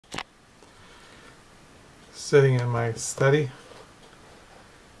sitting in my study.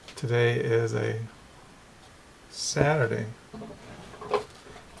 Today is a Saturday.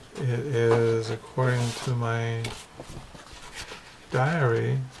 It is, according to my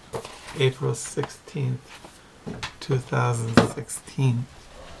diary, April 16th, 2016.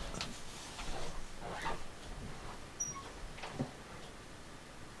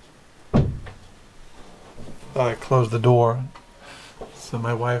 Thought I closed the door so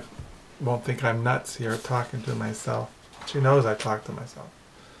my wife won't think I'm nuts here talking to myself. She knows I talk to myself.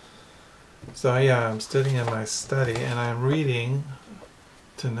 So yeah, I'm sitting in my study and I'm reading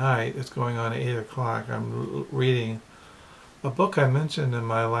tonight. It's going on at 8 o'clock. I'm reading a book I mentioned in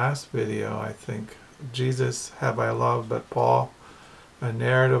my last video, I think. Jesus Have I Loved But Paul? A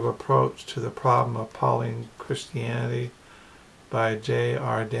Narrative Approach to the Problem of Pauline Christianity by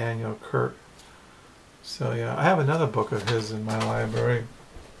J.R. Daniel Kirk. So yeah, I have another book of his in my library.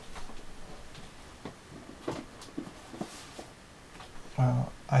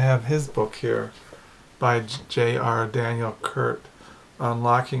 I have his book here by J.R. Daniel Kirk,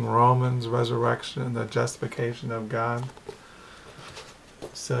 Unlocking Romans, Resurrection, and the Justification of God.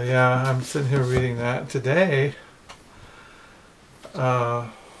 So yeah, I'm sitting here reading that. Today I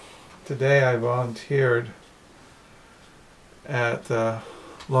volunteered at the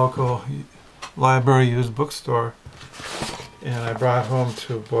local library used bookstore, and I brought home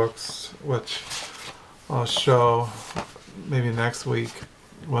 2 books, which I'll show maybe next week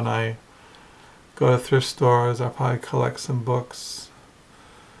when I go to thrift stores. I'll probably collect some books.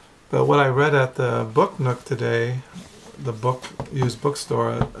 But what I read at the Book Nook today, the used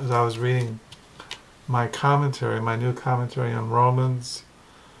bookstore, as I was reading my new commentary on Romans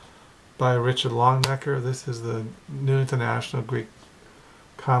by Richard Longnecker. This is the New International Greek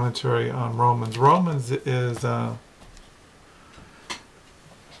Commentary on Romans. Romans is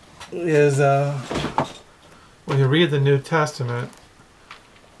when you read the New Testament,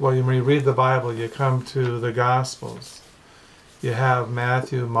 when you read the Bible, you come to the Gospels. You have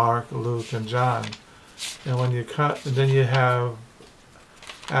Matthew, Mark, Luke, and John. And when you then you have,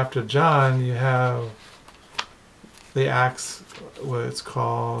 after John, you have the Acts, what it's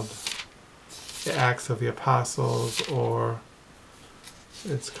called, the Acts of the Apostles, or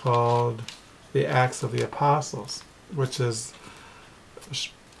it's called the Acts of the Apostles, which is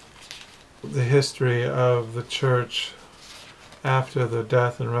the history of the church after the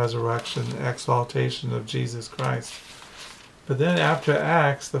death and resurrection, exaltation of Jesus Christ. But then after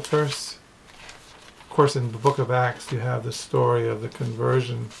Acts, of course in the book of Acts, you have the story of the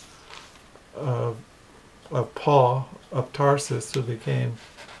conversion of Paul of Tarsus, who became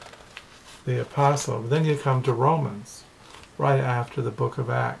the apostle. But then you come to Romans, right after the book of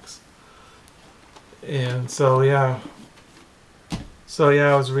Acts. And so yeah,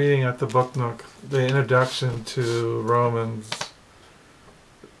 I was reading at the Book Nook the introduction to Romans,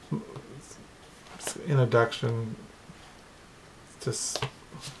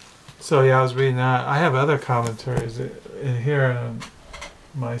 so yeah, I was reading that. I have other commentaries in here in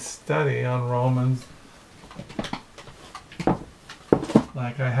my study on Romans.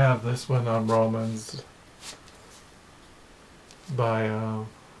 Like I have this one on Romans by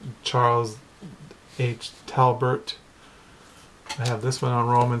Charles H. Talbert. I have this one on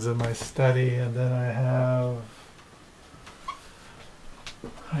Romans in my study, and then I have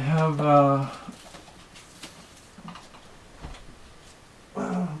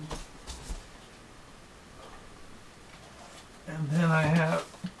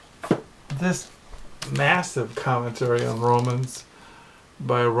this massive commentary on Romans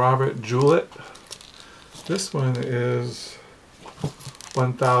by Robert Jewett. This one is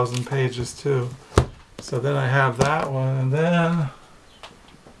 1,000 pages too. So then I have that one, and then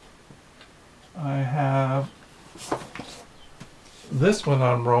I have this one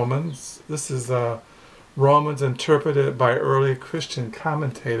on Romans. This is Romans interpreted by early Christian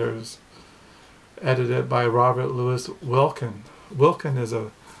commentators, edited by Robert Louis Wilken. Wilken is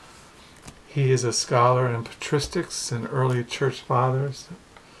a scholar in patristics and early church fathers.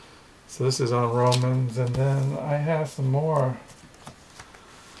 So this is on Romans, and then I have some more.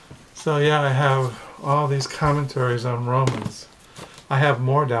 So yeah, I have all these commentaries on Romans. I have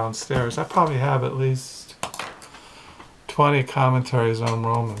more downstairs. I probably have at least 20 commentaries on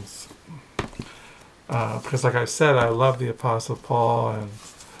Romans. Because like I said, I love the Apostle Paul, and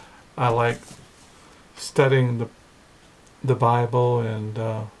I like studying the Bible, and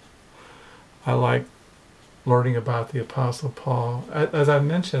I like learning about the Apostle Paul. As I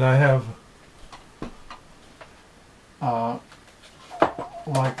mentioned, I have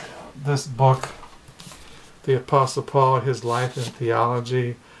like this book, The Apostle Paul, His Life and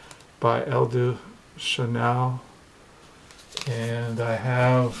Theology by LJ Chanel. And I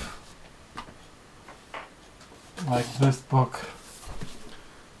have, like this book,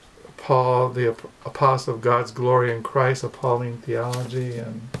 Paul, the Apostle of God's Glory in Christ, a Pauline Theology.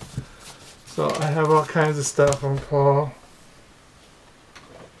 And so I have all kinds of stuff from Paul.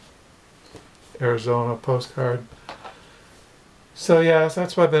 Arizona postcard. So yes,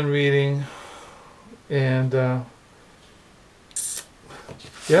 that's what I've been reading. And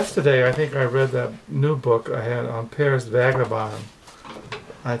yesterday I think I read that new book I had on Paris Vagabond.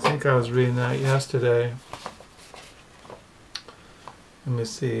 I think I was reading that yesterday. Let me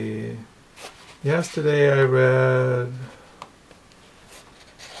see. Yesterday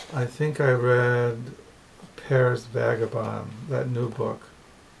I think I read Paris Vagabond, that new book.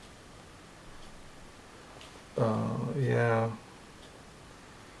 Yeah.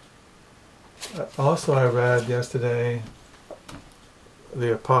 Also, I read yesterday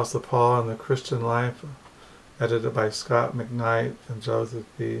The Apostle Paul and the Christian Life, edited by Scott McKnight and Joseph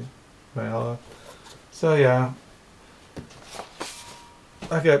B. Mayella. So yeah,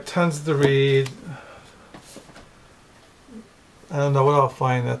 I got tons to read. I don't know what I'll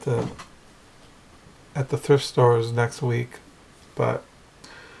find at the thrift stores next week, but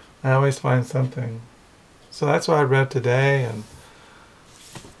I always find something. So that's what I read today, and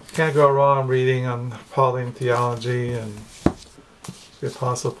can't go wrong reading on Pauline theology and the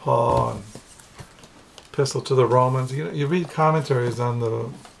Apostle Paul and Epistle to the Romans. You read commentaries on the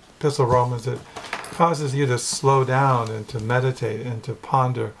Epistle of Romans, it causes you to slow down and to meditate and to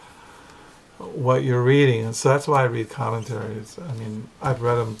ponder what you're reading. And so that's why I read commentaries. I mean, I've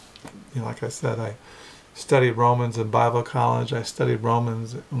read them, like I said, I studied Romans in Bible college. I studied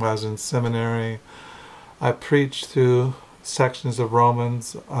Romans when I was in seminary. I preached through sections of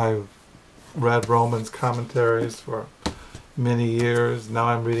Romans. I've read Romans commentaries for many years. Now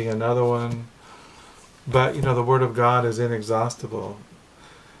I'm reading another one. But, the Word of God is inexhaustible.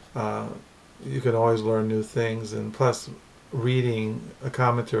 You can always learn new things. And plus, reading a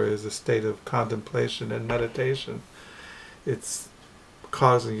commentary is a state of contemplation and meditation. It's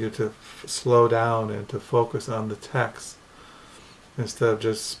causing you to slow down and to focus on the text instead of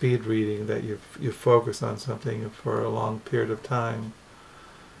just speed reading, that you focus on something for a long period of time.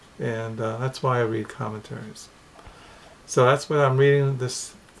 And that's why I read commentaries. So that's what I'm reading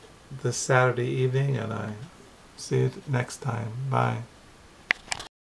this Saturday evening, and I see you next time. Bye.